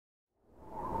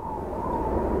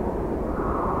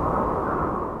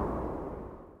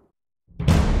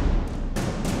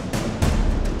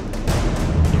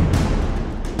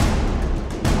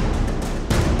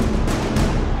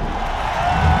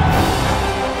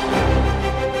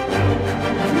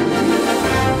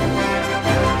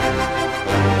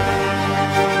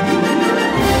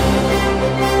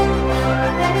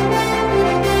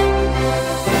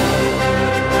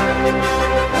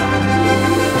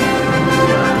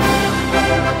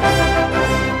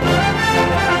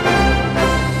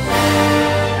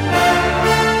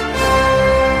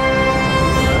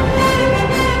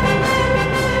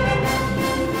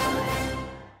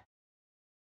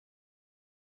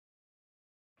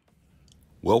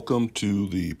Welcome to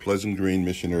the Pleasant Green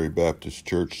Missionary Baptist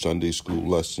Church Sunday School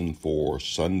lesson for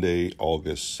Sunday,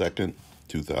 August 2nd,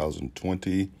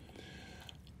 2020.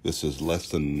 This is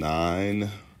lesson 9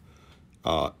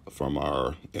 from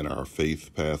our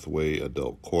Faith Pathway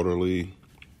Adult Quarterly,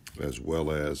 as well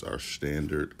as our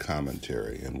standard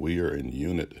commentary. And we are in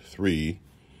Unit 3,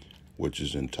 which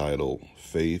is entitled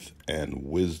Faith and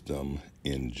Wisdom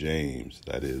in James.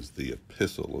 That is the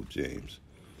Epistle of James.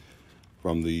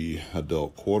 From the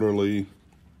Adult Quarterly,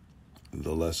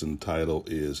 the lesson title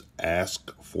is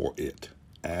Ask for It.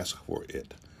 Ask for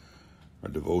It. Our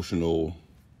devotional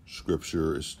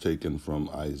scripture is taken from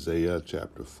Isaiah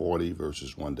chapter 40,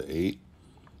 verses 1 to 8.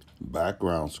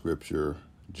 Background scripture,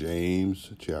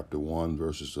 James chapter 1,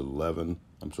 verses 1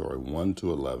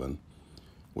 to 11,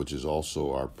 which is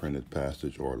also our printed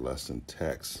passage or lesson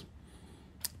text.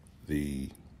 The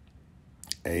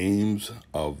aims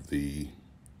of the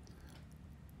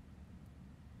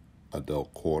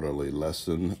Adult Quarterly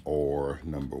lesson are: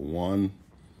 number 1,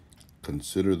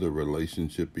 consider the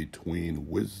relationship between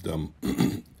wisdom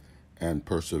and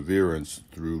perseverance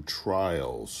through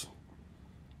trials.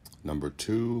 Number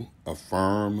 2,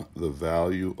 affirm the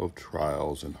value of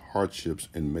trials and hardships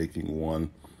in making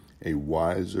one a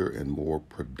wiser and more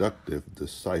productive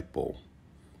disciple.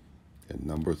 And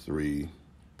number 3,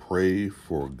 pray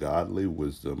for godly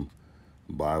wisdom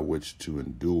by which to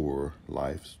endure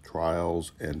life's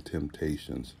trials and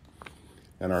temptations.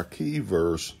 And our key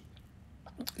verse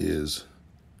is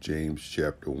James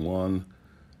chapter 1,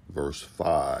 verse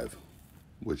 5,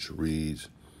 which reads,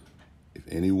 "If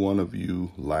any one of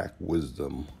you lack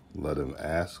wisdom, let him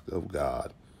ask of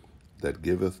God, that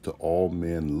giveth to all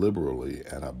men liberally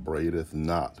and upbraideth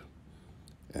not,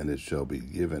 and it shall be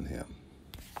given him."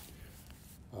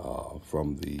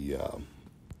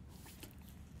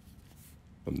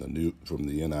 From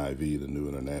the NIV, the New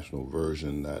International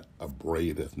Version, that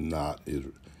upbraideth not is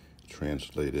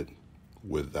translated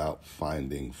without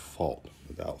finding fault.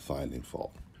 Without finding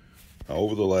fault. Now,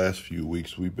 over the last few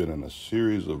weeks, we've been in a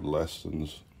series of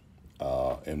lessons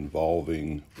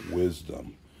involving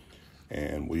wisdom,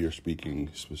 and we are speaking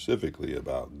specifically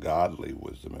about godly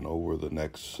wisdom. And over the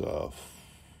next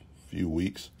few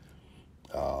weeks,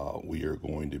 we are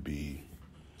going to be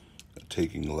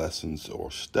taking lessons, or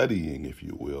studying, if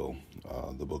you will,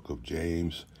 the book of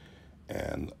James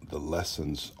and the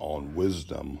lessons on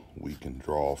wisdom we can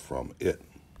draw from it.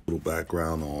 A little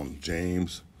background on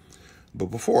James. But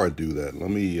before I do that, let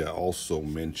me also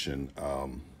mention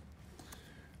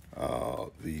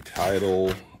the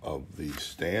title of the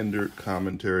standard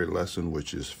commentary lesson,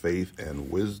 which is Faith and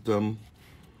Wisdom.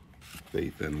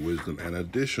 Faith and Wisdom, and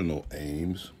additional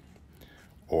aims.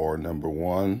 Or number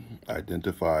 1,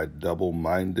 identify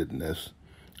double-mindedness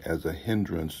as a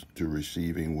hindrance to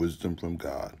receiving wisdom from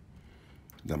God.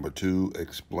 Number 2,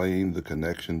 explain the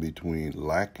connection between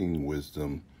lacking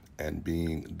wisdom and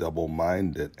being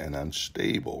double-minded and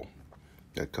unstable.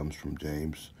 That comes from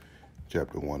James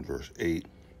chapter 1, verse 8.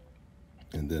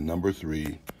 And then number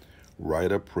 3,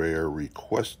 write a prayer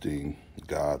requesting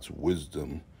God's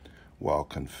wisdom while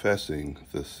confessing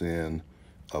the sin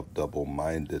of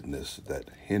double-mindedness that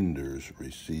hinders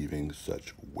receiving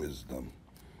such wisdom.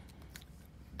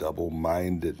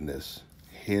 Double-mindedness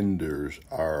hinders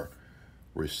our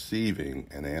receiving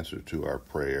an answer to our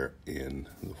prayer in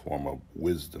the form of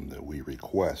wisdom that we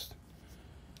request.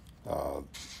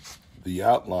 The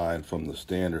outline from the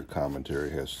standard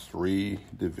commentary has 3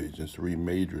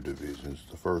 major divisions.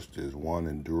 The first is 1,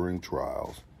 enduring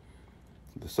trials.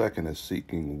 The second is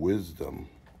seeking wisdom.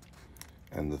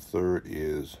 And the third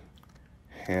is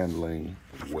handling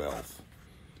wealth.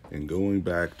 And going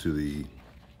back to the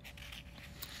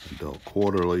Adult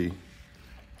Quarterly,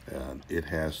 it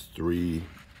has 3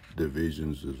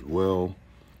 divisions as well.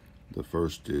 The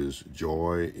first is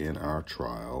joy in our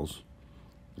trials.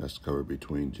 That's covered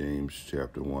between James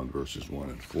chapter 1, verses 1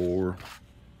 and 4.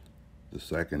 The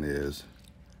second is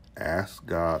ask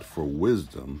God for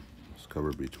wisdom. It's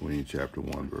covered between chapter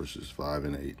 1, verses 5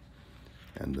 and 8.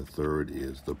 And the third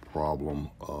is the problem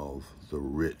of the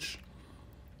rich.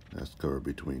 That's covered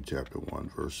between chapter 1,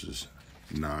 verses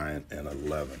 9 and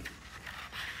 11.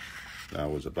 Now, I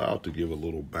was about to give a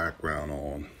little background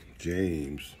on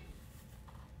James.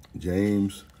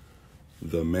 James,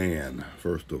 the man,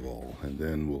 first of all, and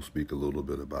then we'll speak a little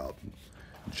bit about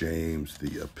James,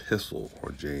 the epistle,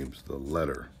 or James, the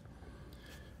letter.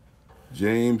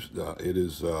 James, it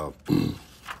is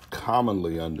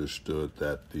commonly understood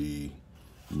that the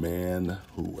man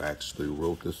who actually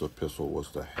wrote this epistle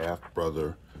was the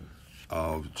half-brother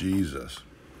of Jesus.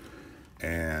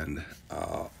 And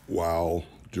while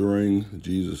during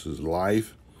Jesus'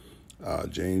 life,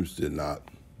 James did not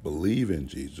believe in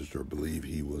Jesus or believe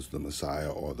he was the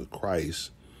Messiah or the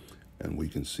Christ. And we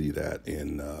can see that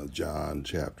in John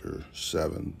chapter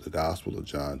 7, the Gospel of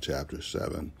John chapter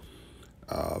 7,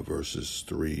 verses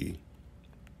 3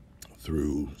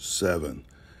 through 7.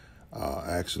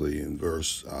 Actually, in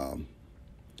verse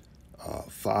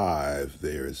 5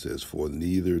 there, it says, "For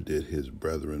neither did his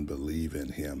brethren believe in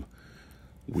him.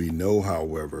 We know,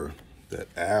 however, that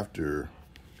after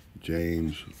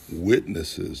James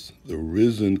witnesses the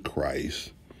risen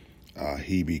Christ,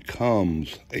 he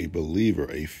becomes a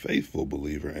believer, a faithful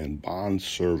believer and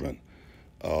bondservant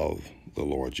of the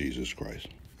Lord Jesus Christ."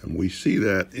 And we see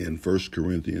that in 1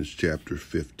 Corinthians chapter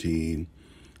 15,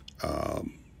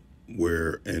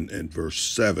 where in verse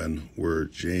 7, where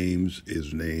James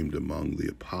is named among the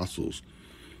apostles,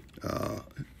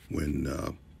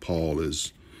 when Paul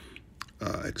is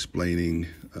explaining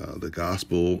the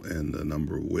gospel and the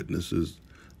number of witnesses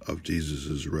of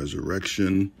Jesus'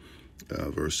 resurrection.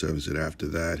 Verse 7 said, "After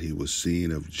that he was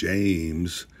seen of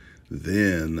James,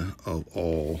 then of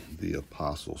all the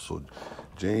apostles." So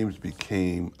James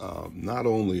became not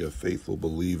only a faithful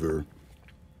believer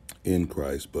in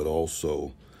Christ, but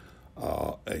also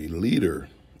a leader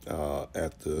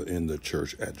in the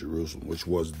church at Jerusalem, which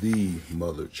was the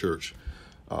mother church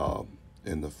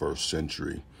in the first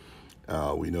century.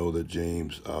 We know that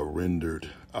James rendered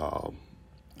a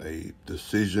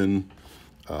decision,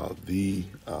 the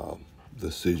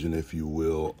decision, if you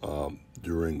will,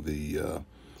 during the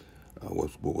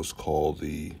what was called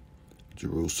the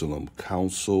Jerusalem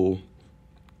Council.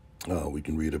 We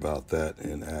can read about that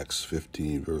in Acts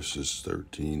 15, verses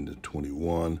 13 to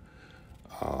 21,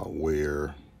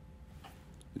 where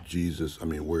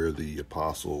where the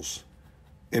apostles,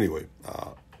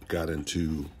 got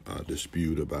into a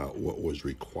dispute about what was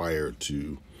required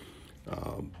to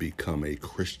become a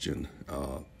Christian,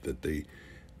 that they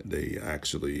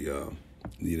actually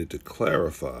needed to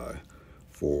clarify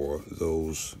for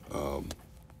those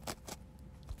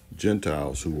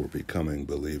Gentiles who were becoming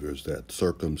believers that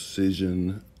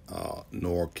circumcision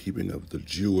nor keeping of the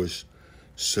Jewish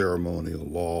ceremonial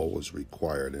law was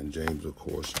required. And James, of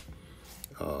course,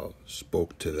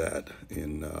 spoke to that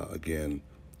in, again,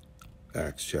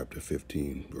 Acts chapter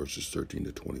 15, verses 13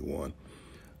 to 21.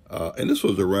 And this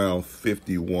was around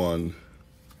 51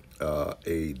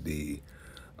 A.D.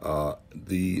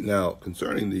 Now,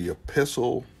 concerning the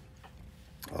epistle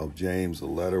of James, the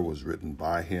letter was written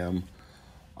by him,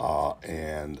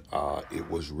 and it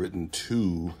was written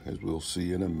to, as we'll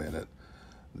see in a minute,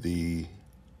 the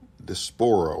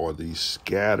diaspora, or the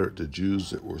Jews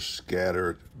that were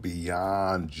scattered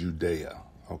beyond Judea.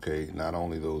 Okay, not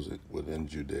only those within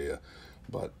Judea,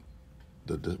 but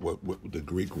the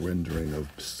Greek rendering of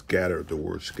scattered, the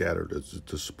word scattered is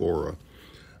diaspora,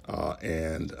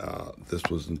 and this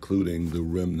was including the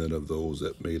remnant of those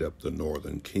that made up the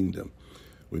northern kingdom.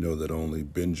 We know that only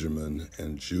Benjamin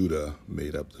and Judah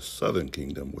made up the southern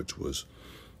kingdom, which was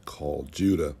called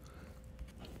Judah,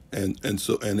 and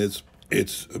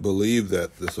it's believed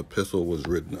that this epistle was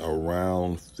written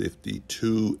around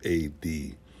 52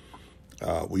 A.D.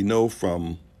 We know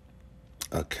from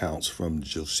accounts from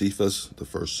Josephus, the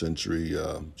first century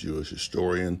Jewish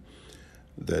historian,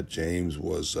 that James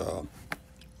was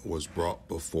brought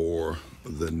before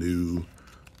the new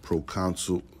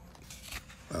procurator,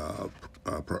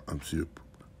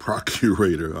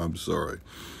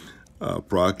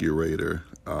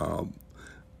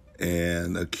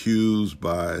 and accused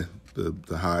by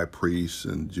the high priests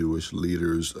and Jewish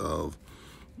leaders of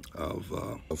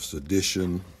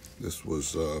sedition. This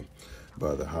was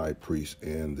by the high priest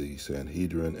and the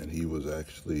Sanhedrin, and he was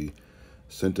actually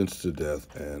sentenced to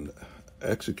death and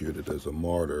executed as a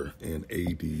martyr in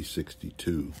AD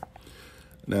 62.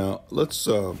 Now let's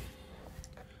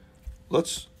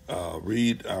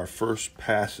read our first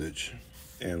passage,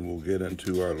 and we'll get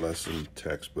into our lesson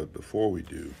text. But before we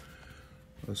do,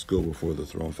 let's go before the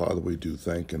throne. Father, we do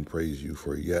thank and praise you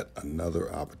for yet another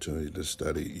opportunity to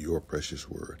study your precious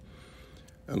word.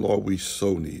 And Lord, we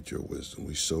so need your wisdom.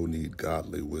 We so need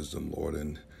godly wisdom, Lord.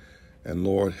 And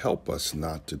Lord, help us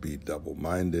not to be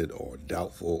double-minded or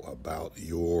doubtful about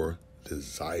your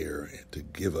desire to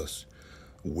give us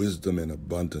wisdom in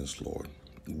abundance, Lord.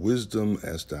 Wisdom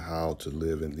as to how to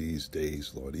live in these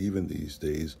days, Lord, even these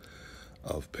days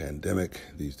of pandemic,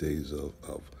 these days of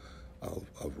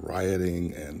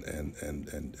rioting and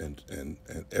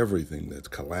everything that's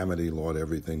calamity, Lord,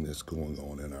 everything that's going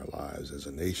on in our lives as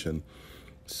a nation,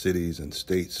 cities and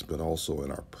states, but also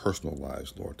in our personal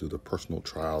lives, Lord, through the personal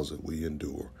trials that we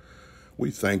endure.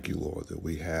 We thank you, Lord, that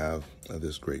we have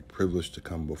this great privilege to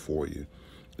come before you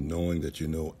knowing that you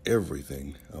know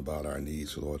everything about our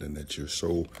needs, Lord, and that you're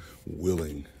so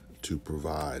willing to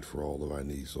provide for all of our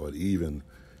needs, Lord, even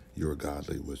your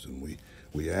godly wisdom.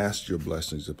 We ask your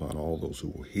blessings upon all those who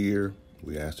will hear.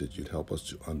 We ask that you'd help us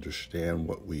to understand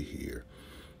what we hear.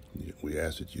 We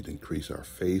ask that you'd increase our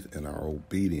faith and our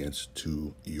obedience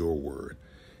to your word.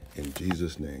 In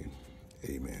Jesus' name,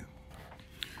 amen.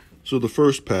 So the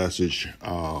first passage,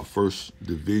 first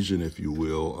division, if you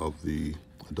will, of the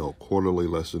adult quarterly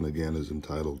lesson, again, is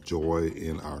entitled Joy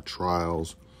in Our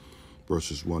Trials,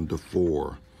 verses 1 to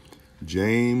 4.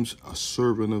 James, a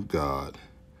servant of God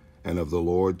and of the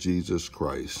Lord Jesus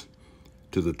Christ,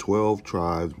 to the 12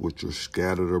 tribes which are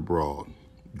scattered abroad,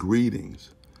 greetings.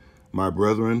 My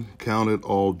brethren, count it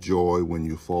all joy when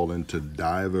you fall into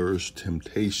divers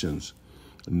temptations,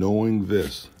 knowing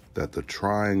this, that the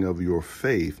trying of your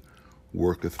faith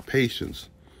worketh patience.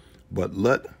 But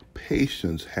let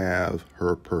patience have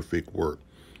her perfect work,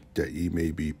 that ye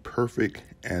may be perfect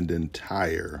and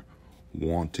entire,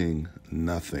 wanting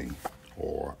nothing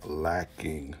or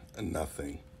lacking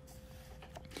nothing.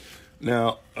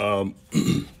 Now,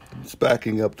 it's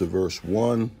backing up to verse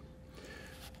 1.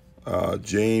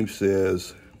 James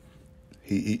says,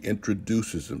 he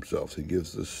introduces himself. He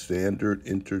gives the standard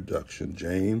introduction.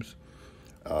 James,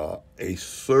 a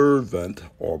servant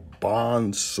or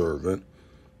bond servant.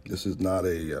 This is not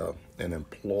an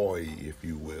employee, if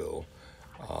you will.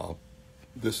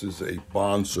 This is a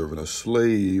bondservant, a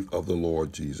slave of the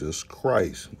Lord Jesus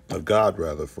Christ, of God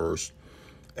rather first,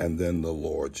 and then the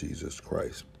Lord Jesus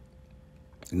Christ.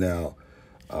 Now,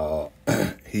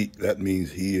 that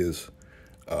means he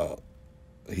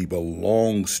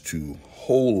belongs to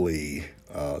wholly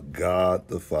God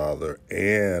the Father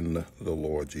and the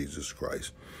Lord Jesus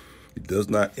Christ. He does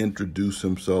not introduce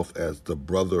himself as the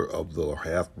brother of the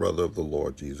half-brother of the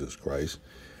Lord Jesus Christ.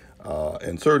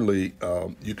 And certainly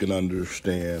you can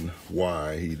understand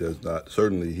why he does not.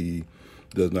 Certainly he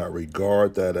does not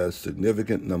regard that as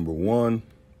significant, number one,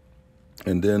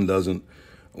 and then doesn't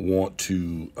want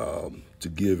to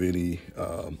give any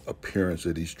appearance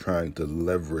that he's trying to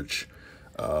leverage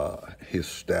his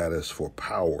status for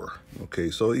power.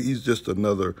 Okay, so he's just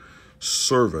another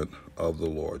servant of the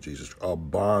Lord Jesus, a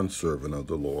bond servant of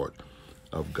the Lord,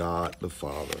 of God the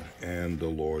Father and the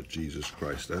Lord Jesus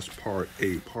Christ. That's part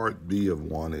A. Part B of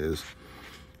 1 is,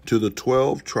 to the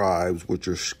 12 tribes which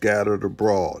are scattered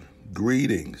abroad,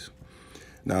 greetings.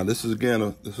 Now this is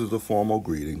a formal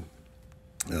greeting,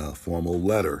 formal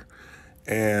letter,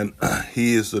 and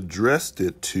he has addressed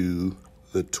it to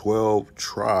the 12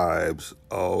 tribes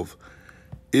of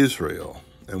Israel.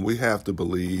 And we have to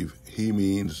believe he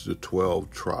means the 12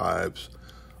 tribes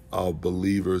of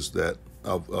believers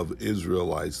of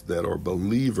Israelites that are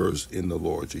believers in the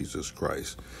Lord Jesus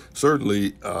Christ.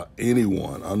 Certainly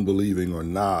anyone, unbelieving or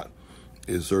not,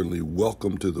 is certainly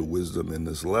welcome to the wisdom in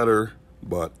this letter,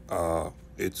 but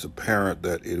it's apparent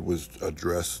that it was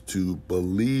addressed to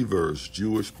believers,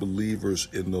 Jewish believers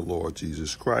in the Lord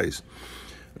Jesus Christ.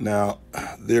 Now,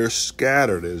 they're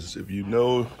scattered, as if you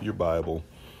know your Bible,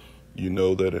 you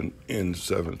know that in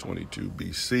 722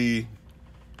 BC,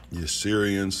 the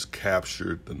Assyrians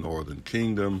captured the northern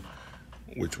kingdom,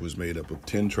 which was made up of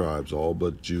 10 tribes, all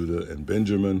but Judah and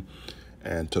Benjamin,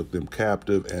 and took them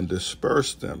captive and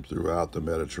dispersed them throughout the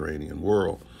Mediterranean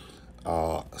world.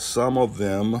 Some of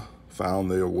them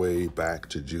found their way back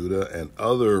to Judah and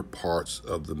other parts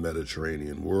of the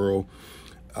Mediterranean world,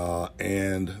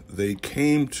 and they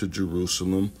came to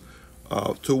Jerusalem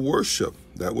to worship.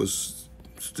 That was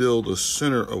still the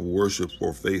center of worship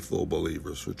for faithful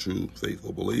believers, for true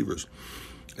faithful believers.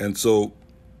 And so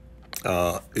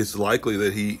it's likely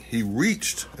that he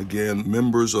reached, again,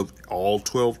 members of all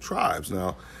 12 tribes.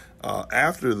 Now,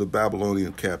 after the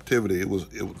Babylonian captivity, it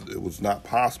was not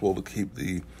possible to keep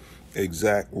the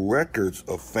exact records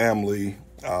of family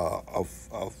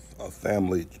of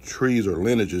family trees or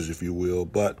lineages, if you will,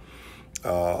 but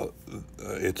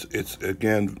it's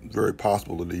again very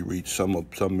possible that he reached some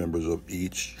members of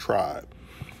each tribe,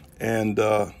 and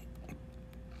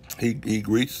he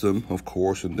greets them, of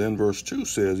course. And then verse 2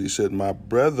 says, he said, "My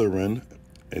brethren,"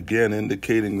 again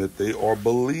indicating that they are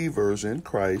believers in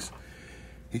Christ.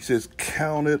 He says,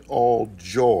 "Count it all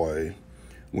joy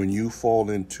when you fall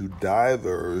into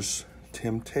divers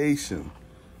temptation."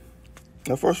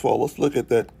 Now, first of all, let's look at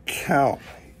that count.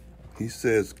 He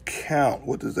says count.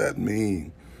 What does that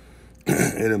mean?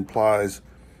 It implies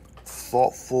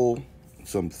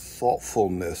some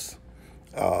thoughtfulness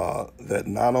that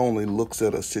not only looks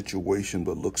at a situation,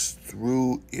 but looks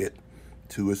through it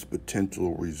to its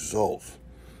potential results.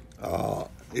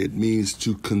 It means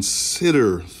to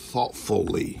consider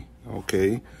thoughtfully,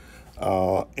 okay?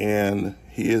 And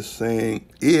he is saying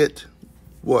it,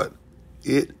 what?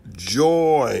 It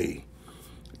joy.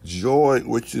 Joy,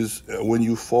 which is when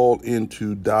you fall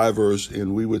into diverse,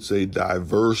 and we would say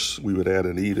diverse, we would add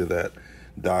an E to that,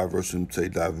 diverse, and say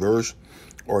diverse,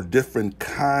 or different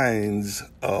kinds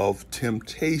of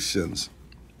temptations.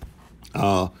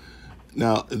 Now,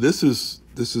 this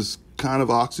is kind of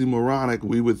oxymoronic.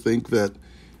 We would think that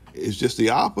it's just the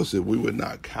opposite. We would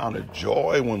not count it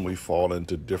joy when we fall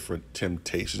into different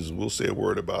temptations. And we'll say a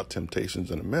word about temptations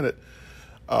in a minute.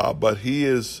 But he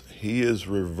is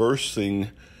reversing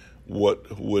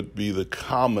what would be the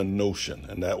common notion,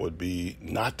 and that would be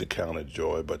not to count it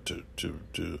joy, but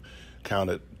to count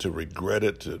it, to regret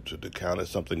it, to count it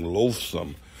something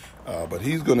loathsome. But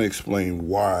he's going to explain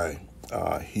why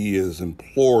he is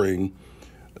imploring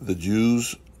the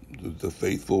Jews, the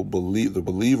faithful, the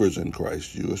believers in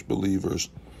Christ, Jewish believers,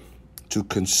 to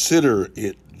consider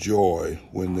it joy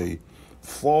when they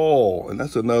fall. And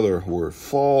that's another word.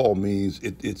 Fall means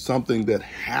it's something that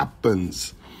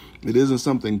happens. It isn't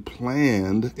something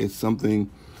planned. It's something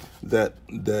that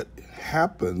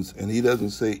happens. And he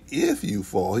doesn't say if you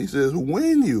fall. He says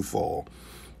when you fall,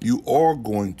 you are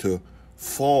going to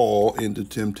fall into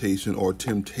temptation, or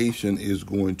temptation is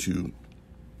going to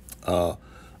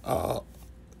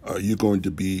you're going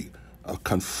to be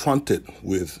confronted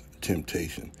with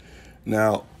temptation.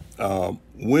 Now,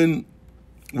 when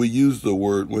we use the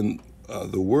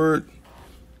word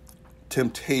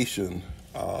temptation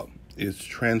is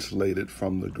translated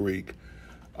from the Greek,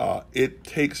 it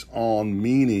takes on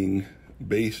meaning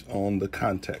based on the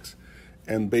context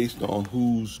and based on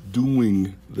who's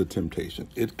doing the temptation.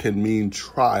 It can mean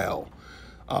trial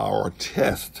or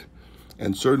test.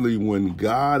 And certainly when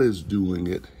God is doing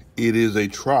it, it is a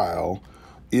trial.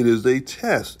 It is a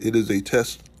test. It is a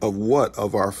test of what?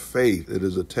 Of our faith. It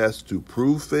is a test to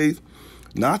prove faith,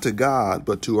 not to God,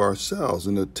 but to ourselves,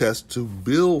 and a test to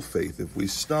build faith. If we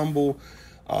stumble,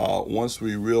 once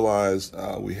we realize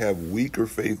we have weaker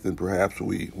faith than perhaps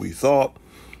we thought,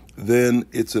 then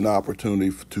it's an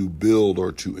opportunity to build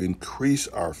or to increase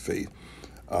our faith.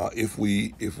 If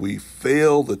we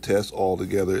fail the test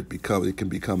altogether, it can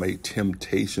become a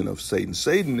temptation of Satan.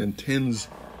 Satan intends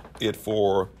it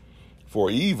for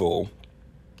evil,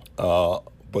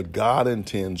 but God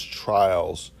intends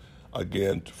trials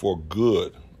again for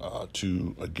good,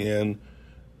 to again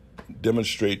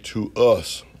demonstrate to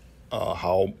us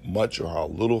how much or how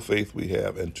little faith we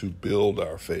have, and to build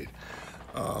our faith.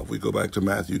 If we go back to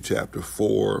Matthew chapter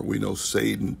 4, we know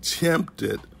Satan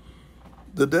tempted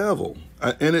the devil.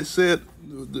 And it said,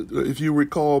 if you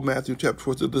recall Matthew chapter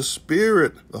 4,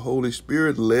 the Holy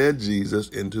Spirit led Jesus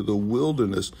into the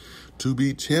wilderness to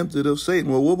be tempted of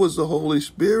Satan. Well, what was the Holy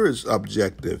Spirit's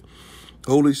objective?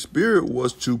 The Holy Spirit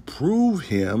was to prove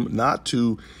him, not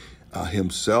to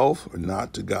himself, or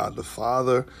not to God the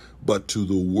Father, but to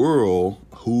the world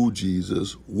who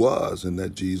Jesus was, and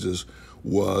that Jesus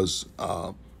was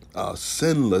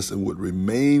sinless and would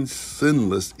remain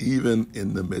sinless even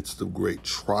in the midst of great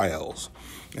trials,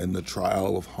 and the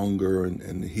trial of hunger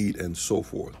and heat and so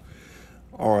forth.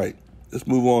 All right, let's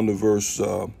move on to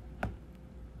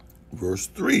verse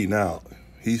 3. Now,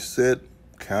 he said,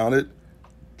 count it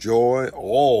joy,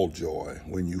 all joy,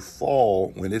 when you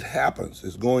fall, when it happens,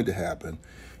 it's going to happen,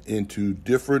 into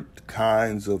different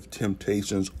kinds of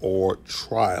temptations or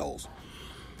trials.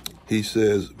 He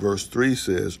says, verse 3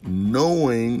 says,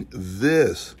 knowing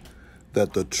this,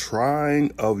 that the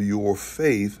trying of your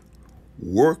faith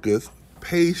worketh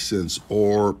patience,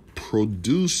 or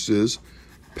produces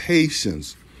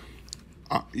patience.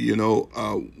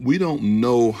 We don't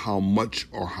know how much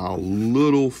or how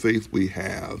little faith we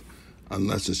have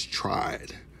unless it's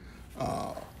tried.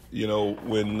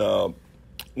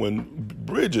 When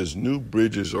new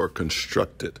bridges are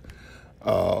constructed,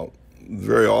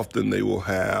 very often they will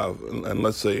have, and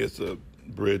let's say it's a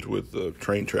bridge with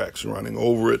train tracks running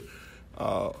over it,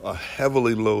 a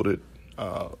heavily loaded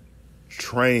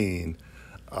train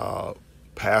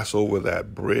pass over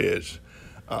that bridge.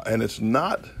 And it's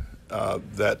not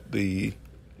that the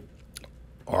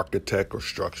architect or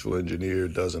structural engineer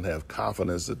doesn't have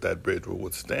confidence that that bridge will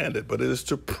withstand it, but it is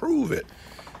to prove it.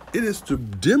 It is to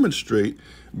demonstrate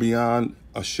beyond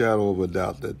a shadow of a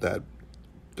doubt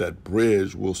that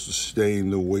bridge will sustain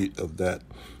the weight of that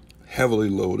heavily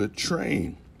loaded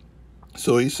train.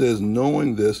 So he says,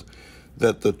 knowing this,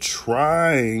 that the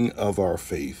trying of our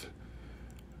faith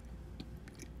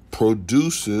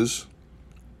produces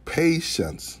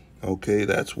patience. Okay,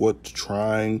 that's what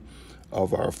trying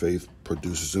of our faith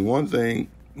produces. And one thing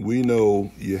we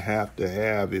know you have to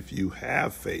have if you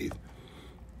have faith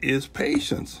is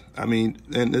patience. I mean,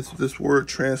 and this word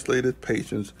translated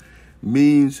patience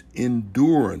means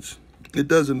endurance. It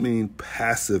doesn't mean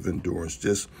passive endurance,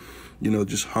 just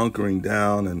hunkering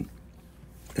down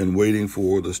and waiting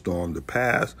for the storm to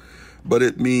pass. But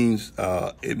it means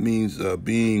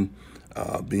being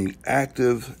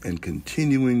active and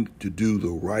continuing to do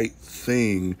the right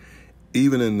thing,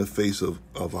 even in the face of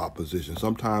opposition.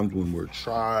 Sometimes when we're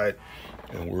tried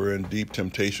and we're in deep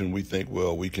temptation, we think,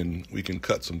 well, we can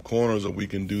cut some corners, or we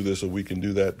can do this, or we can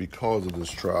do that because of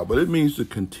this trial. But it means to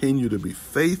continue to be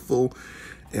faithful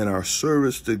in our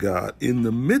service to God in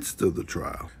the midst of the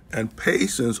trial. And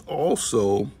patience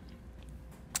also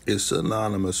is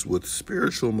synonymous with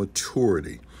spiritual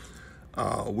maturity.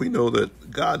 We know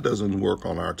that God doesn't work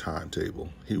on our timetable.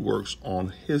 He works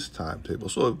on his timetable.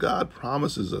 So if God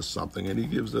promises us something, and he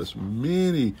gives us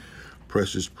many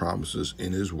precious promises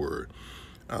in his word,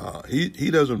 he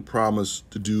doesn't promise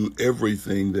to do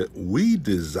everything that we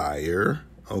desire,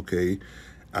 okay?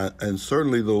 And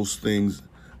certainly those things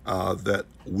that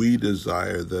we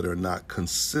desire that are not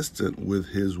consistent with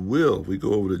his will. If we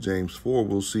go over to James 4,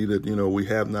 we'll see that, we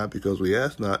have not because we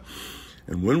ask not.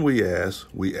 And when we ask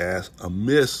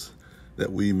amiss,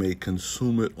 that we may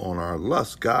consume it on our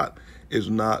lust. God is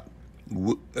not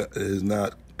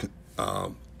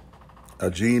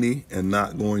a genie and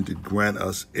not going to grant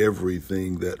us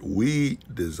everything that we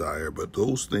desire, but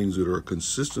those things that are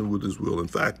consistent with his will. In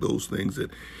fact, those things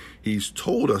that he's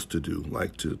told us to do,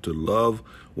 like to love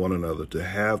one another, to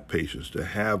have patience, to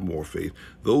have more faith,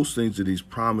 those things that he's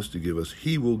promised to give us,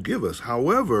 he will give us.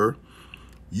 However,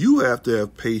 you have to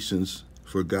have patience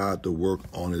for God to work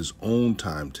on his own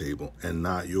timetable and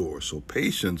not yours. So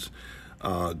patience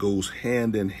goes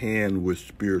hand in hand with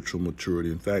spiritual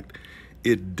maturity. In fact,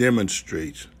 it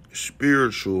demonstrates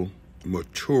spiritual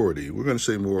maturity. We're going to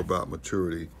say more about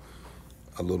maturity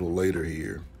a little later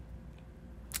here.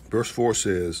 Verse 4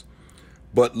 says,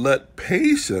 "But let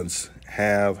patience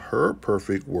have her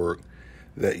perfect work,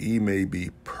 that ye may be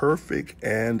perfect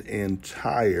and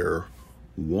entire,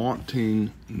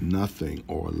 wanting nothing,"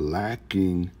 or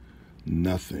lacking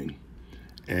nothing.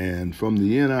 And from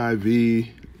the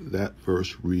NIV, that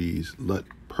verse reads, "Let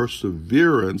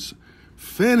perseverance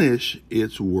finish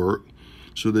its work,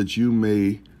 so that you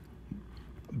may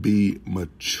be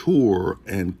mature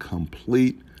and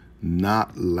complete,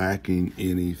 not lacking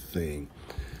anything."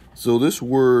 So this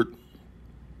word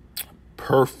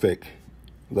perfect,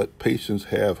 let patience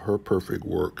have her perfect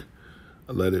work,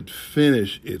 let it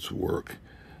finish its work,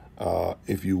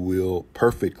 if you will,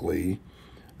 perfectly,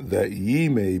 that ye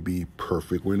may be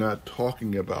perfect. We're not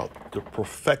talking about the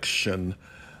perfection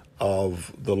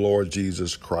of the Lord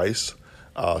Jesus Christ,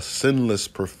 sinless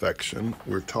perfection.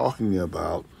 We're talking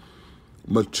about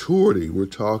maturity. We're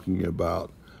talking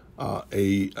about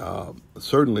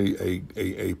certainly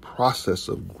a process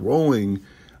of growing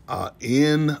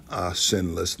in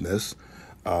sinlessness,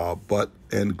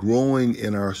 and growing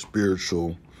in our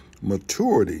spiritual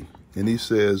maturity. And he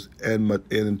says, and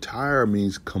entire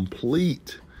means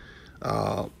complete,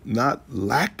 not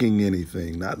lacking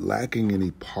anything, not lacking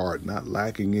any part, not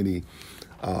lacking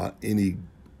any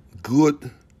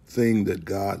good thing that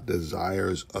God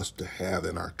desires us to have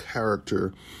in our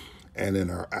character and in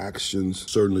our actions.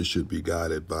 Certainly should be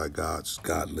guided by God's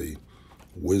godly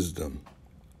wisdom.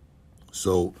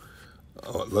 So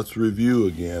let's review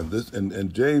again this,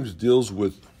 and James deals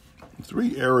with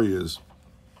three areas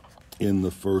in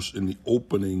the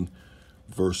opening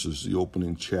verses, the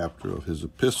opening chapter of his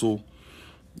epistle.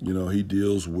 He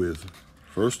deals with,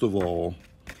 first of all,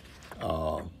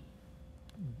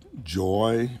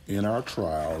 joy in our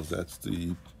trials. That's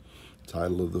the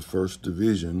title of the first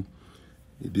division.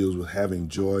 He deals with having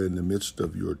joy in the midst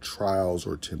of your trials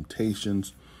or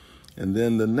temptations. And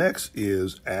then the next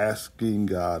is asking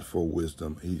God for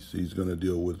wisdom. He's going to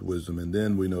deal with wisdom. And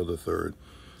then we know the third,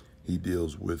 he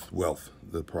deals with wealth,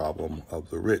 the problem of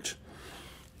the rich.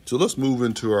 So let's move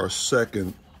into our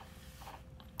second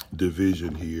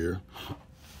division here,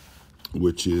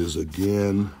 which is,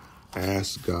 again,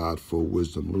 ask God for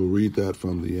wisdom. We'll read that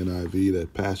from the NIV,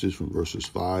 that passage from verses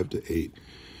 5 to 8.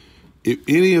 "If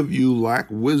any of you lack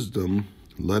wisdom,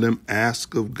 let him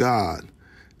ask of God,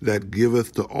 that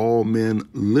giveth to all men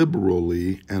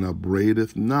liberally, and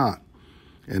upbraideth not,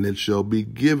 and it shall be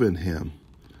given him.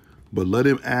 But let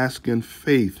him ask in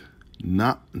faith,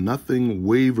 nothing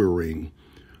wavering.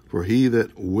 For he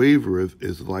that wavereth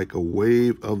is like a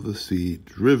wave of the sea,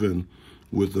 driven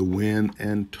with the wind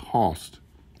and tossed."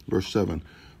 Verse 7,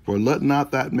 "For let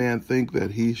not that man think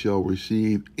that he shall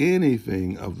receive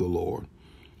anything of the Lord.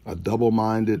 A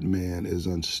double-minded man is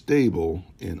unstable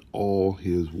in all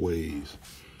his ways."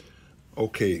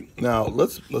 Okay, now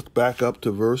let's back up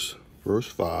to verse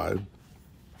 5.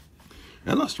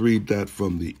 And let's read that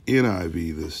from the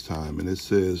NIV this time. And it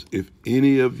says, if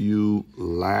any of you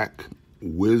lack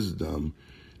wisdom,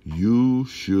 you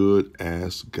should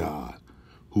ask God,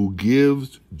 who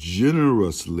gives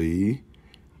generously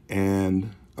and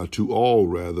to all,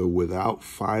 rather, without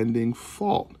finding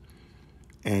fault,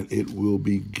 and it will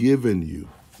be given you.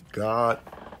 God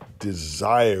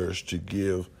desires to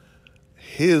give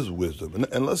his wisdom.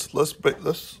 And let's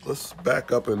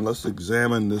back up and let's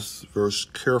examine this verse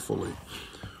carefully.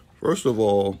 First of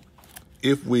all,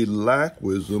 if we lack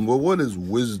wisdom, well, what is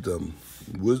wisdom?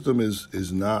 Wisdom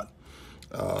is not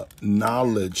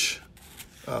knowledge.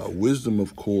 Wisdom,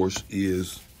 of course,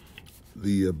 is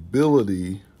the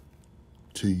ability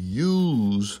to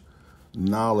use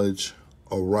knowledge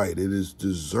aright. It is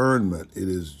discernment. It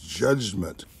is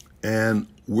judgment. And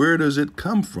where does it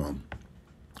come from?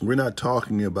 We're not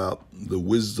talking about the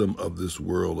wisdom of this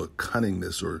world or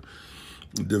cunningness or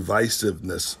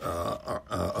divisiveness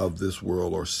of this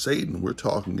world or Satan. We're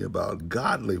talking about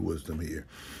godly wisdom here.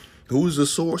 Who's the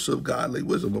source of godly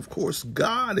wisdom? Of course,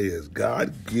 God is.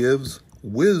 God gives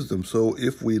wisdom. So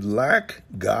if we lack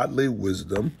godly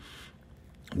wisdom,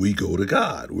 we go to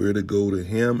God. We're to go to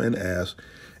him and ask,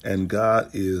 and God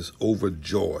is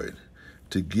overjoyed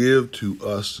to give to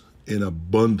us in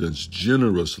abundance,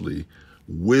 generously,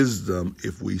 wisdom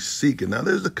if we seek it. Now,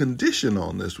 there's a condition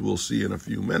on this we'll see in a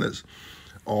few minutes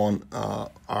on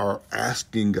our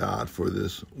asking God for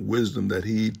this wisdom that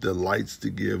he delights to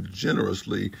give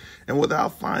generously and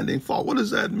without finding fault. What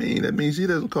does that mean? That means he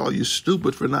doesn't call you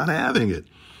stupid for not having it.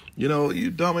 You know,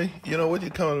 you dummy, you know, what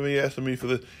you coming to me asking me for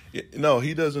this? No,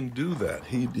 he doesn't do that.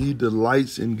 He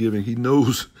delights in giving. He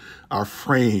knows our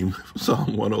frame.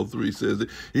 Psalm 103 says that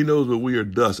he knows that we are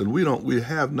dust and we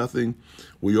have nothing.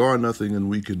 We are nothing and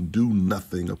we can do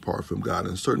nothing apart from God.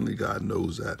 And certainly God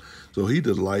knows that. So he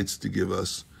delights to give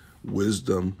us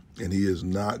wisdom, and he is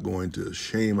not going to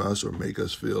shame us or make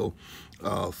us feel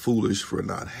foolish for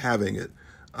not having it.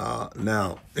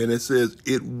 Now, and it says,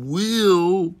 it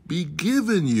will be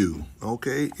given you.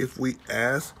 Okay. If we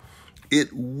ask, it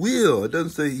will. It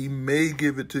doesn't say he may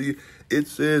give it to you. It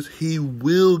says he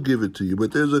will give it to you,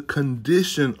 but there's a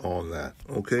condition on that.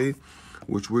 Okay.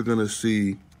 Which we're going to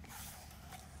see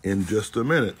in just a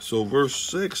minute. So verse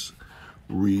 6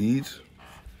 reads,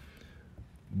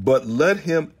 but let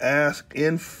him ask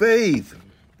in faith,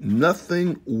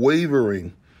 nothing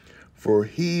wavering. For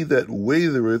he that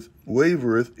wavereth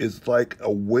is like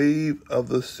a wave of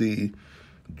the sea,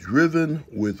 driven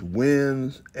with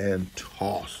winds and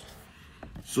tossed.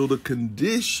 So the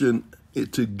condition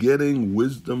to getting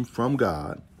wisdom from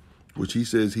God, which he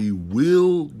says he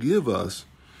will give us,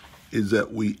 is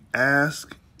that we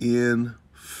ask in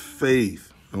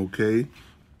faith, okay?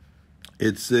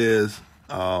 It says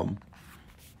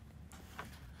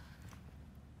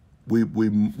we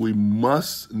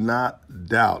must not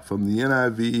doubt. From the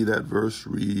NIV, that verse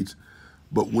reads,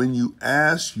 but when you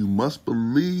ask, you must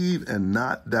believe and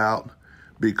not doubt,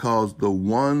 because the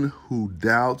one who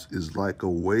doubts is like a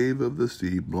wave of the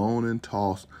sea, blown and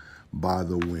tossed by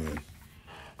the wind.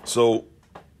 So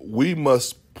we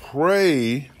must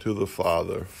pray to the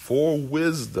Father for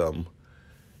wisdom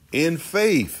in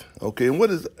faith. Okay, and what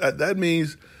is that? That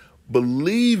means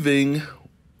believing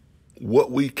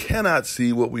what we cannot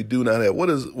see, what we do not have. What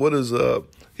is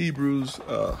Hebrews?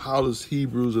 How does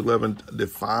Hebrews 11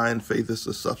 define faith? It's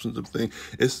the substance of things.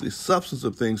 It's the substance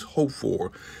of things hoped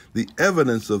for, the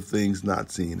evidence of things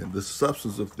not seen, and the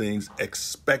substance of things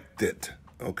expected.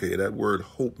 Okay, that word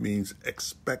hope means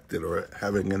expected or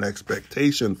having an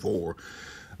expectation for.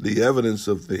 The evidence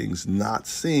of things not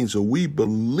seen. So we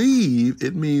believe.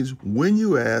 It means when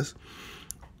you ask,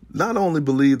 not only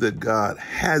believe that God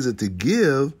has it to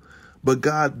give, but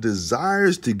God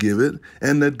desires to give it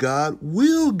and that God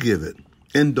will give it.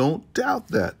 And don't doubt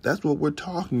that. That's what we're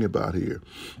talking about here.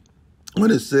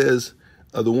 When it says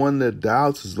the one that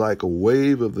doubts is like a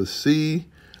wave of the sea,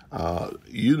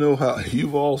 you know how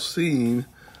you've all seen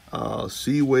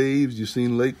sea waves, you've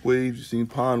seen lake waves, you've seen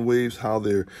pond waves, how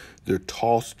they're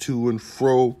tossed to and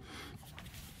fro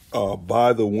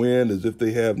by the wind as if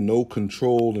they have no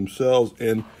control themselves.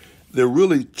 And they're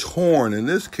really torn. In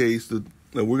this case,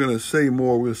 we're going to say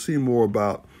more. We'll see more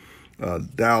about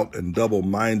doubt and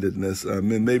double-mindedness.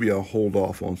 Maybe I'll hold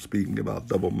off on speaking about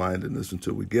double-mindedness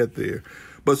until we get there.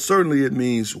 But certainly it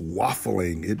means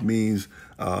waffling. It means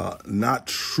not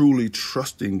truly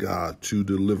trusting God to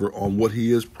deliver on what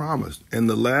he has promised. And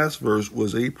the last verse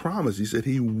was a promise. He said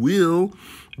he will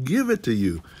give it to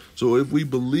you. So if we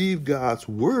believe God's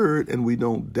word and we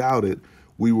don't doubt it,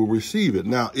 we will receive it.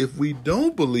 Now, if we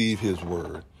don't believe his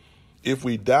word, if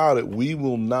we doubt it, we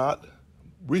will not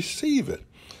receive it.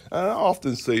 And I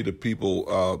often say to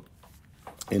people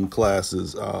in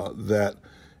classes that,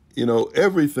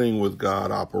 everything with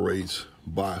God operates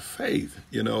by faith.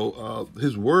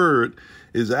 His word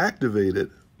is activated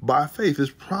by faith.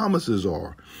 His promises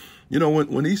are.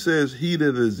 When he says he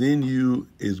that is in you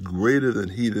is greater than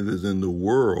he that is in the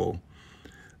world,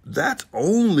 that's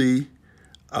only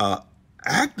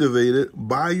activated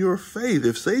by your faith.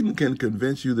 If Satan can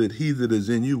convince you that he that is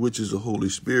in you, which is the Holy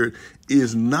Spirit,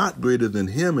 is not greater than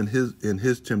him in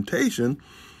his temptation,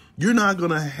 you're not going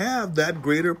to have that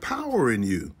greater power in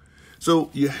you.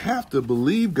 So you have to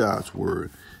believe God's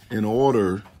word in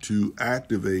order to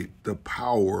activate the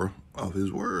power of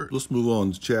his word. Let's move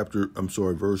on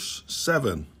to verse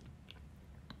 7.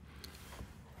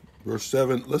 Verse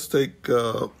 7, let's take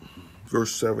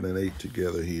verse 7 and 8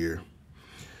 together here.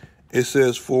 It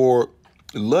says, "For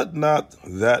let not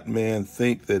that man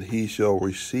think that he shall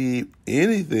receive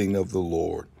anything of the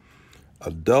Lord. A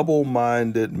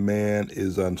double-minded man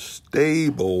is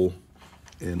unstable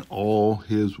in all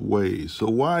his ways." So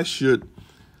why should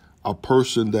a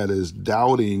person that is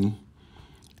doubting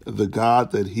the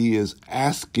God that he is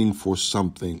asking for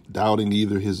something, doubting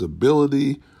either his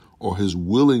ability or his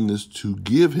willingness to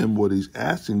give him what he's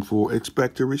asking for,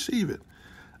 expect to receive it?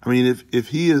 I mean, if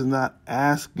he is not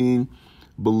asking,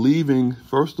 believing,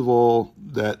 first of all,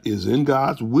 that is in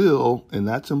God's will, and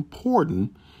that's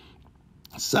important.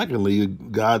 Secondly,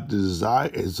 God is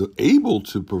able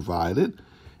to provide it,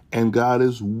 and God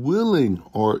is willing,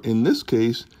 or in this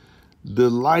case,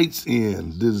 delights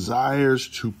in, desires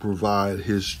to provide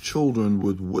his children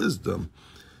with wisdom.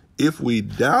 If we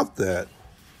doubt that,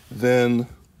 then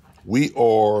we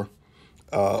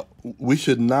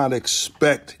should not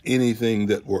expect anything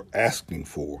that we're asking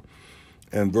for.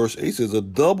 And verse 8 says, "A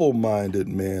double-minded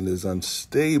man is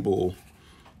unstable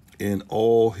in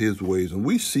all his ways." And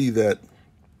we see that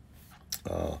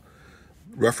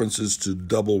references to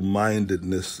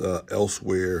double-mindedness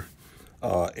elsewhere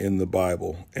in the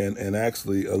Bible, and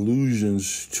actually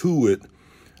allusions to it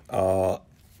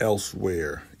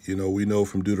elsewhere. We know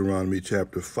from Deuteronomy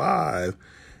chapter 5,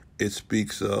 it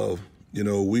speaks of,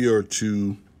 we are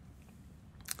to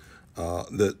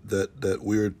that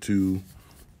we are to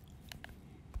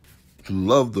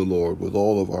love the Lord with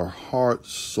all of our heart,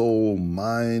 soul,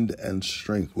 mind, and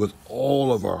strength, with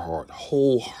all of our heart,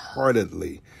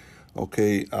 wholeheartedly.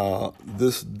 Okay,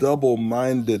 this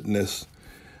double-mindedness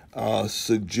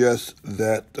suggests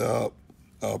that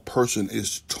a person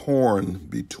is torn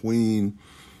between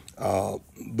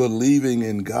believing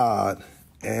in God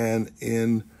and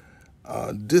in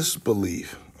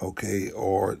disbelief, okay,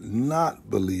 or not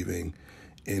believing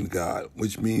in God,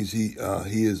 which means he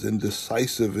is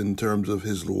indecisive in terms of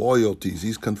his loyalties.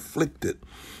 He's conflicted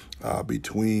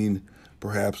between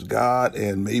perhaps God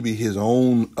and maybe his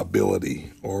own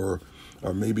ability, or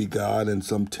maybe God and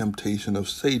some temptation of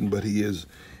Satan, but he is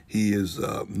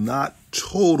not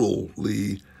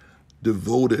totally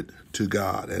devoted to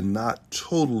God and not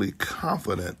totally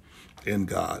confident in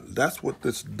God. That's what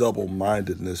this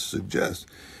double-mindedness suggests.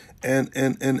 And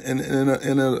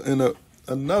in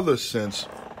another sense,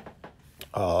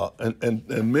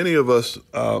 and many of us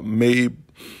may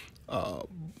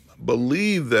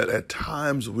believe that at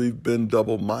times we've been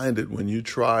double-minded when you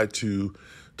try to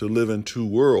live in two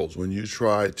worlds, when you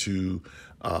try to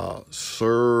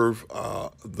serve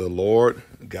the Lord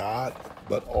God,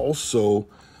 but also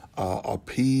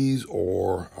appease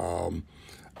or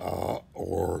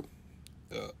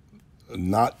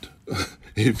not,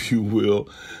 if you will,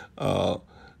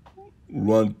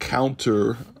 run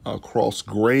counter, cross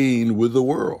grain with the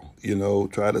world,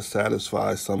 try to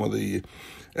satisfy some of the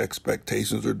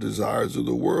expectations or desires of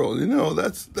the world.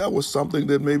 That was something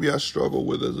that maybe I struggled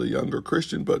with as a younger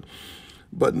Christian,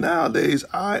 but nowadays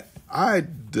I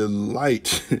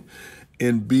delight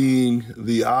in being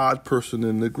the odd person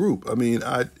in the group. I mean,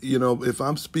 if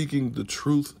I'm speaking the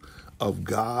truth of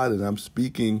God and I'm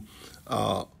speaking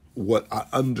what I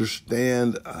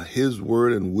understand his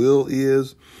word and will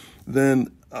is,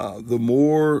 then the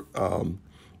more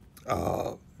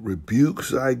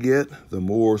rebukes I get, the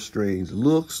more strange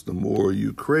looks, the more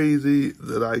you crazy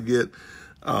that I get,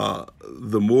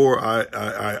 the more I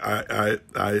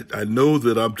know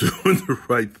that I'm doing the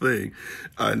right thing.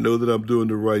 I know that I'm doing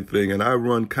the right thing, and I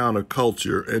run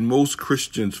counterculture. And most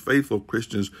Christians, faithful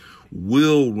Christians,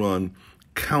 will run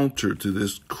counter to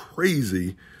this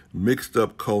crazy, mixed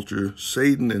up culture,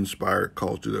 Satan-inspired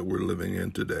culture that we're living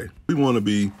in today. We want to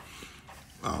be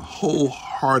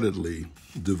wholeheartedly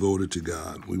devoted to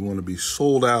God. We want to be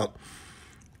sold out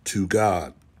to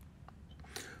God.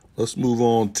 Let's move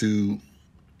on to,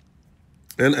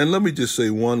 and let me just say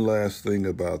one last thing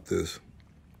about this.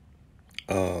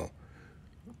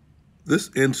 This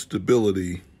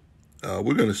instability,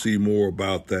 we're going to see more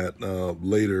about that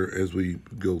later as we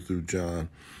go through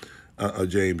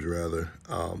James rather.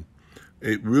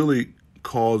 It really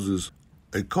causes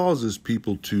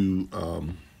people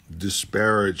to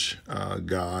disparage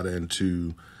God and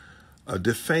to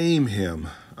defame him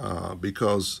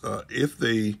because if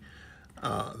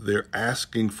they're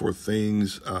asking for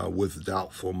things with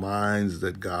doubtful minds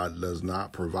that God does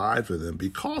not provide for them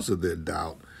because of their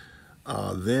doubt,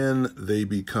 then they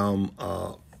become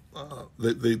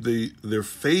their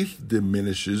faith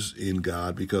diminishes in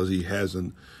God because he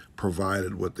hasn't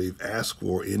provided what they've asked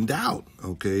for in doubt.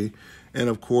 Okay, and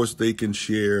of course they can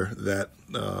share that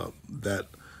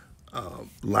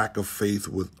lack of faith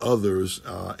with others,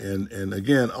 and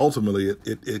again, ultimately,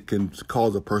 it can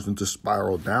cause a person to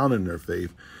spiral down in their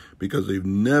faith because they've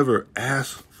never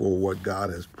asked for what God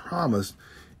has promised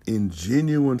in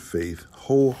genuine faith,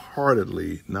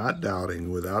 wholeheartedly, not doubting,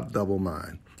 without a double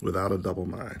mind.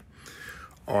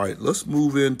 All right, let's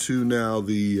move into now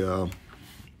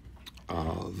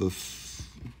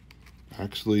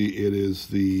actually, it is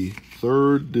the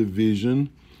third division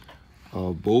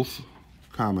of both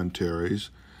commentaries.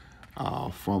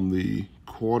 From the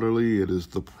quarterly, it is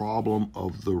the problem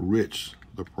of the rich,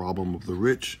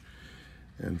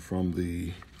 and from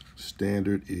the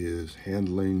standard is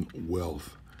handling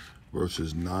wealth,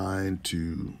 verses 9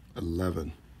 to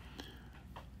 11.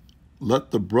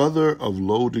 Let the brother of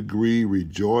low degree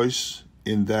rejoice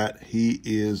in that he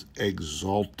is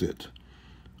exalted,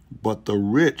 but the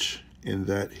rich in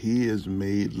that he is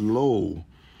made low,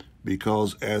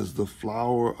 because as the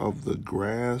flower of the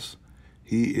grass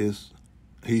he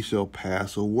shall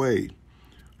pass away.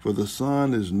 For the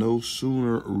sun is no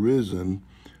sooner risen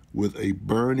with a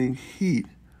burning heat,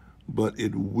 but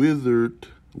it withereth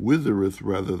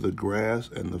rather the grass,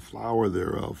 and the flower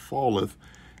thereof falleth,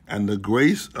 and the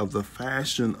grace of the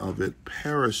fashion of it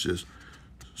perishes.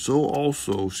 So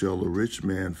also shall the rich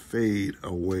man fade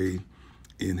away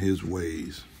in his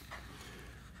ways.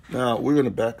 Now, we're going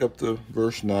to back up to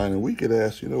verse 9, and we could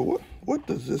ask, what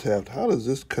does this have? How does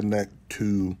this connect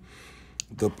to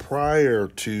the prior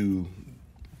two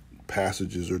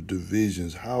passages or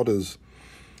divisions? How does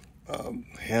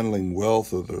handling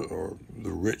wealth or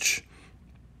the rich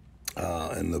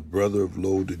and the brother of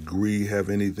low degree have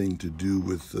anything to do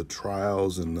with the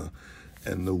trials and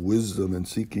the wisdom and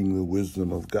seeking the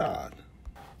wisdom of God?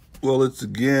 Well, it's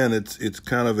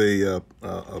kind of a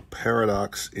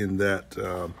paradox in that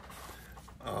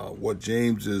what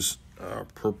James is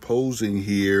proposing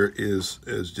here is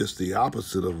just the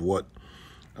opposite of what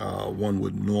one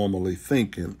would normally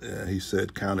think. And he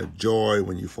said, count it joy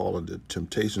when you fall into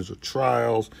temptations or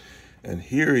trials. And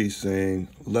here he's saying,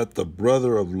 let the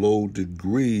brother of low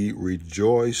degree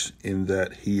rejoice in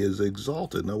that he is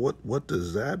exalted. Now, what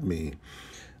does that mean?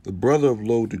 The brother of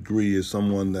low degree is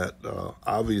someone that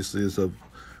obviously is of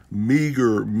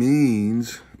meager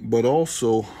means, but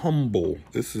also humble.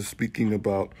 This is speaking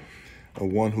about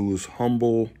one who is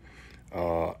humble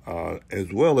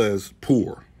as well as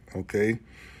poor, okay?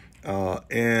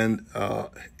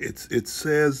 It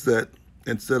says that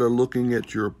instead of looking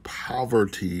at your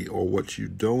poverty or what you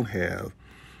don't have,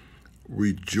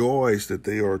 rejoice that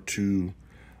they are to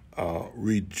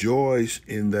rejoice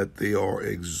in that they are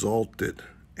exalted.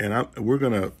 And we're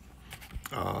going to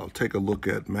take a look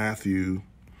at Matthew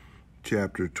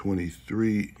chapter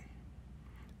 23,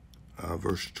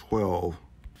 verse 12.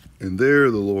 And there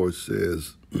the Lord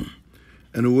says,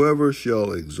 and whoever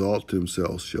shall exalt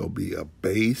himself shall be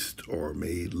abased or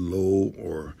made low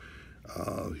or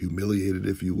humiliated,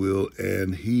 if you will,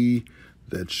 and he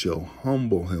that shall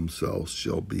humble himself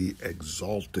shall be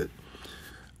exalted.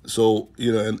 So,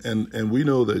 and we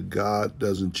know that God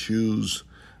doesn't choose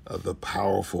the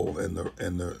powerful and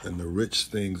the rich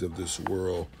things of this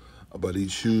world, but he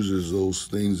chooses those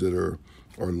things that are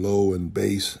low and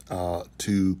base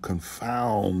to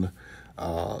confound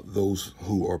those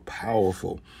who are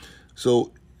powerful.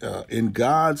 So in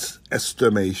God's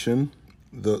estimation,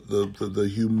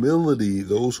 the humility,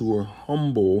 those who are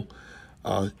humble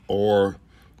or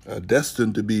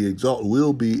destined to be exalted,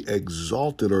 will be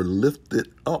exalted or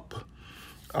lifted up.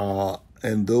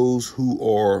 And those who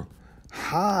are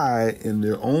high in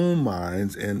their own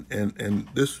minds, and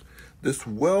this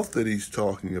wealth that he's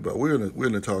talking about, we're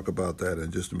gonna talk about that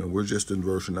in just a minute. We're just in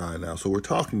verse 9 now, so we're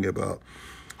talking about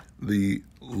the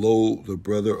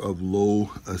brother of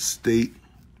low estate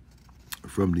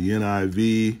from the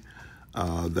NIV.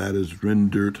 that is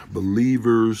rendered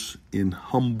believers in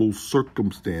humble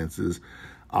circumstances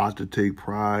ought to take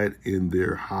pride in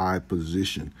their high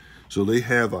position. So they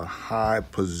have a high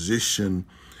position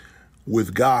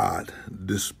with God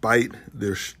despite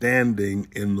their standing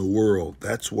in the world.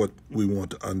 That's what we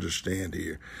want to understand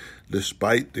here.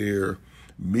 Despite their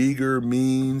meager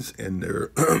means and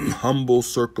their humble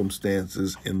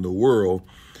circumstances in the world,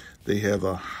 they have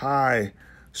a high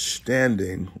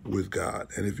standing with God.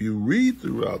 And if you read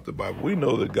throughout the Bible, we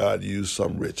know that God used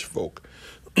some rich folk.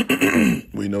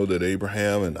 We know that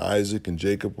Abraham and Isaac and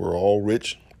Jacob were all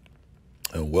rich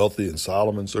and wealthy, and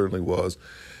Solomon certainly was.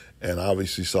 And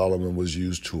obviously Solomon was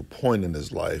used to a point in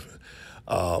his life.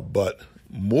 But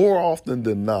more often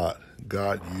than not,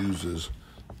 God uses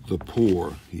the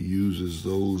poor. He uses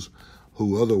those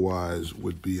who otherwise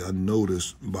would be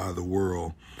unnoticed by the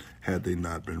world had they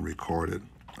not been recorded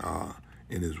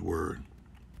in his word.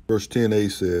 Verse 10a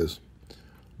says,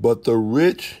 but the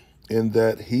rich in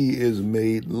that he is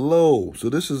made low. So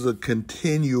this is a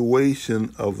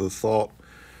continuation of the thought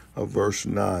of verse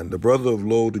 9. The brother of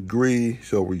low degree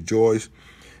shall rejoice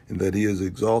in that he is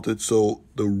exalted. So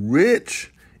the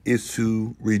rich is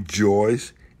to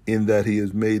rejoice in that he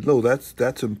is made low.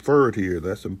 That's inferred here.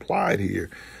 That's implied here,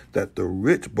 that the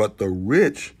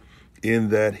rich in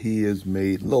that he is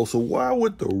made low. So why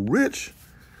would the rich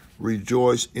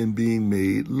rejoice in being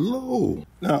made low?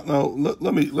 Now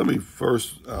let me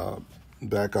first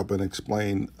back up and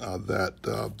explain that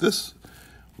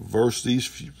these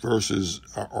verses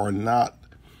are not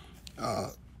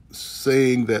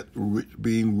saying that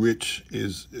being rich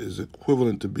is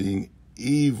equivalent to being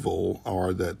evil,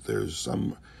 or that there's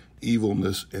some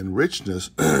evilness in richness,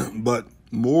 but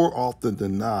more often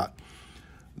than not,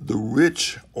 the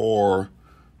rich are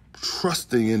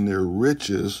trusting in their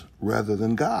riches rather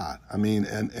than God. I mean,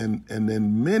 and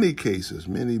in many cases,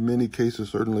 many cases,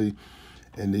 certainly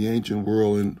in the ancient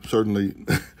world, and certainly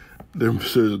there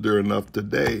are enough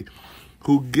today,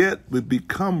 who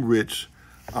become rich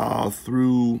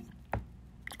through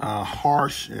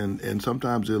harsh and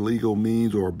sometimes illegal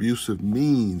means or abusive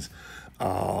means.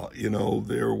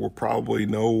 There were probably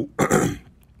no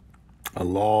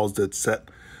laws that set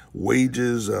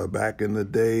wages back in the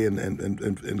day,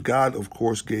 and God, of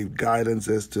course, gave guidance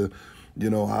as to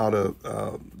how to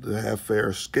have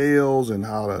fair scales and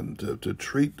how to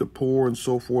treat the poor and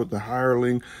so forth, the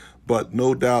hireling. But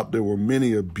no doubt there were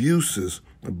many abuses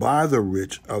by the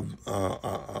rich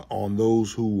on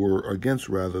those who were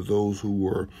those who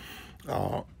were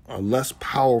less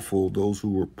powerful, those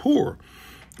who were poor.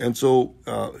 And so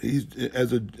he's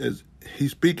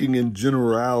speaking in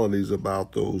generalities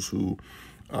about those who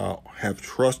have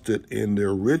trusted in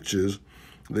their riches.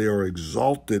 They are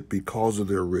exalted because of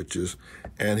their riches.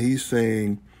 And he's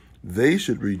saying they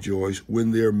should rejoice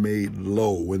when they're made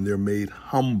low, when they're made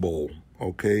humble,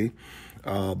 okay,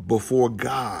 before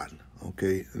God,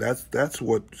 okay. That's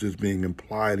what is being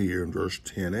implied here in verse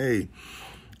 10a.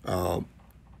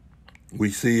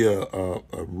 We see a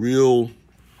real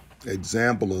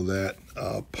example of that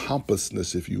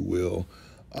pompousness, if you will,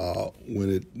 when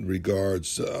it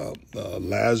regards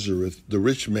Lazarus, the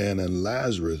rich man and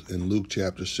Lazarus in Luke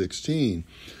chapter 16.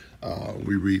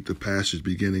 We read the passage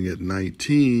beginning at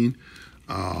 19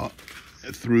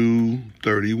 through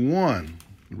 31.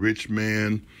 Rich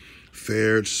man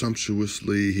fared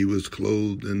sumptuously. He was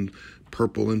clothed in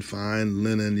purple and fine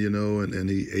linen, and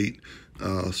he ate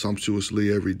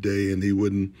sumptuously every day, and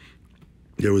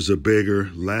there was a beggar,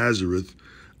 Lazarus,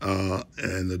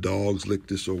 and the dogs licked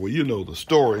his sore. Well, you know the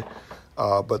story,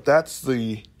 but that's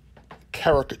the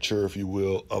caricature, if you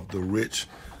will, of the rich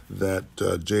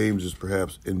that James is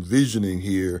perhaps envisioning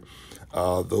here,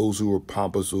 those who are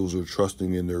pompous, those who are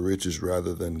trusting in their riches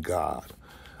rather than God.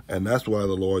 And that's why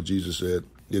the Lord Jesus said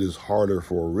it is harder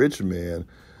for a rich man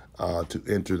to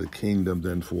enter the kingdom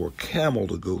than for a camel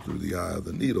to go through the eye of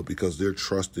the needle, because they're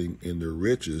trusting in their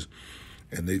riches.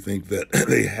 And they think that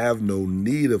they have no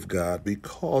need of God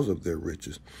because of their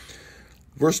riches.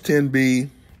 Verse 10b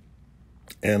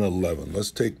and 11.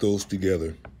 Let's take those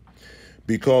together.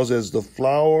 Because as the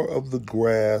flower of the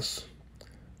grass,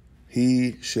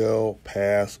 he shall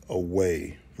pass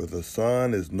away. For the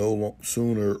sun is no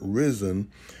sooner risen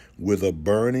with a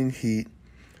burning heat,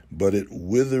 but it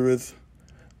withereth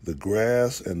the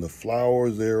grass, and the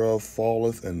flowers thereof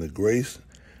falleth, and the grace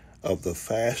of the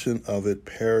fashion of it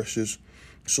perishes.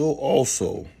 So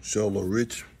also shall a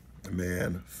rich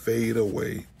man fade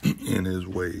away in his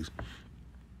ways.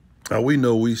 Now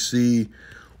we see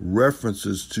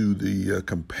references to the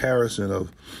comparison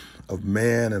of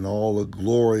man and all the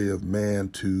glory of man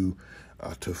to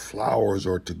flowers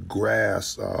or to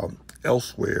grass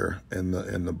elsewhere in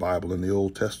the Bible, in the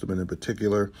Old Testament in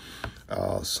particular.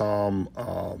 Psalm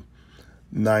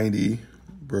 90,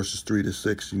 verses 3 to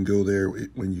 6. You can go there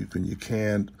when you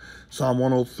can. Psalm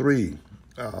 103,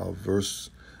 verse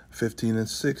 15 and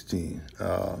 16.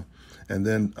 And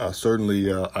then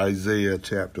certainly Isaiah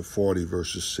chapter 40,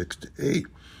 verses 6 to 8.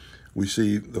 We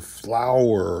see the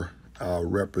flower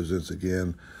represents,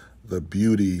 again, the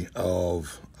beauty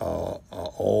of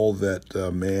all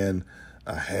that man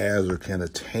has or can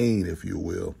attain, if you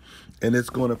will. And it's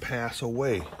going to pass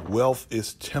away. Wealth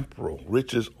is temporal.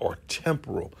 Riches are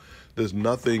temporal. There's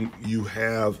nothing you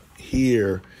have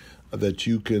here that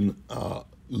you can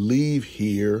leave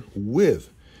here with.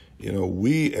 You know,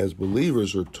 we as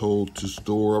believers are told to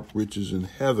store up riches in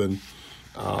heaven,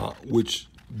 which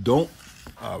don't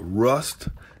rust,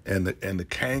 and the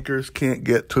cankers can't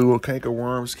get to them,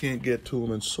 cankerworms can't get to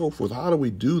them, and so forth. How do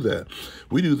we do that?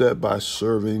 We do that by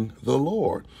serving the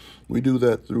Lord. We do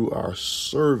that through our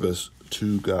service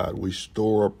to God. We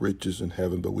store up riches in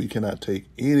heaven, but we cannot take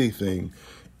anything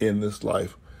in this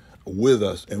life with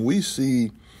us. And we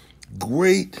see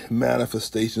great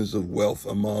manifestations of wealth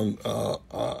among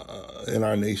in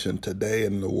our nation today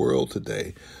and in the world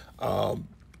today.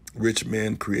 Rich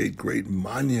men create great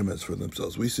monuments for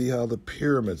themselves. We see how the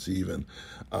pyramids even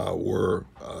were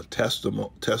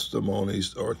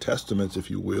testimonies or testaments, if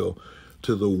you will,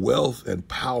 to the wealth and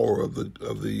power of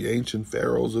the ancient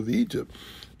pharaohs of Egypt.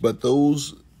 But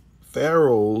those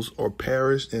pharaohs are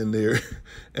perished in there,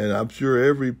 and I'm sure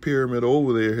every pyramid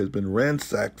over there has been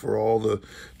ransacked for all the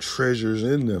treasures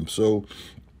in them. So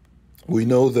we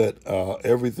know that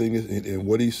everything is, and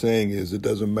what he's saying is, it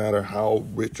doesn't matter how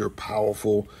rich or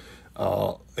powerful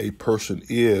a person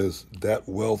is, that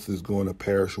wealth is going to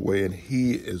perish away, and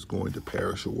he is going to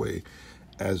perish away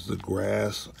as the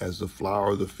grass, as the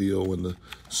flower of the field, when the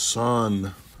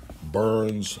sun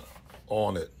burns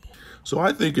on it. So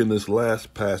I think in this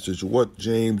last passage, what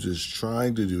James is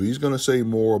trying to do, he's going to say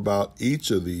more about each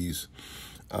of these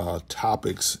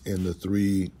topics in the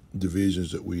three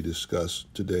divisions that we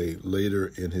discussed today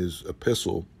later in his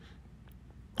epistle.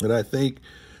 And I think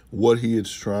what he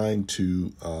is trying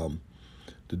to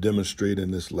demonstrate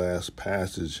in this last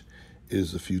passage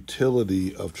is the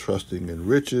futility of trusting in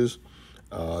riches.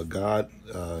 God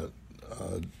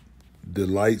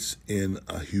delights in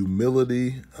a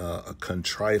humility, a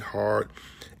contrite heart,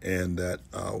 and that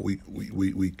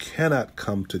we cannot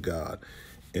come to God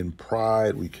in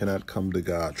pride. We cannot come to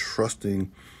God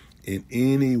trusting in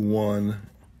anyone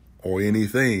or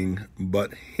anything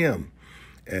but Him,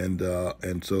 and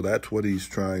so that's what he's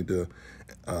trying to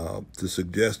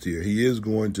suggest here. He is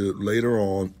going to later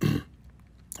on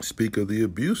speak of the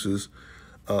abuses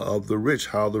of the rich,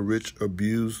 how the rich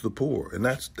abuse the poor. And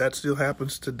that still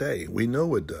happens today. We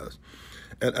know it does.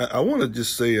 And I want to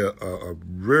just say a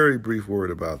very brief word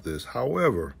about this.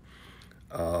 However,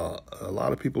 a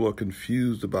lot of people are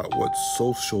confused about what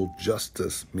social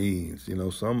justice means. You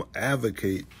know, some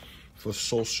advocate for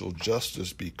social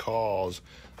justice because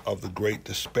of the great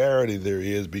disparity there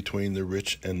is between the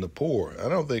rich and the poor. I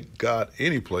don't think God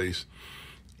any place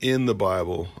in the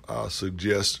Bible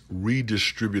suggests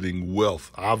redistributing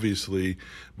wealth, obviously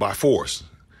by force.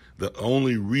 The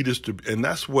only and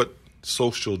that's what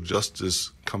social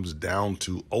justice comes down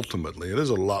to ultimately. And there's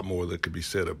a lot more that could be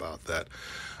said about that.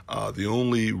 The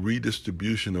only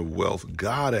redistribution of wealth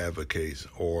God advocates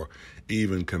or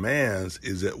even commands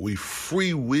is that we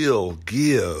free will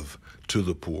give to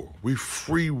the poor. We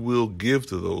free will give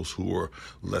to those who are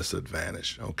less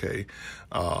advantaged, okay?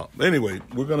 Anyway,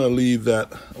 we're going to leave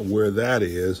that where that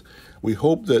is. We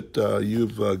hope that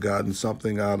you've gotten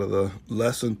something out of the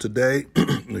lesson today.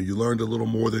 You learned a little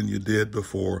more than you did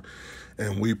before.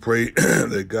 And we pray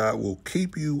that God will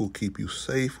keep you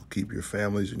safe, will keep your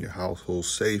families and your households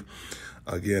safe,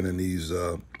 again, in these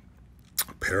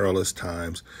perilous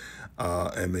times.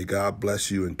 And may God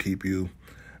bless you and keep you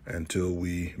until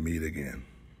we meet again.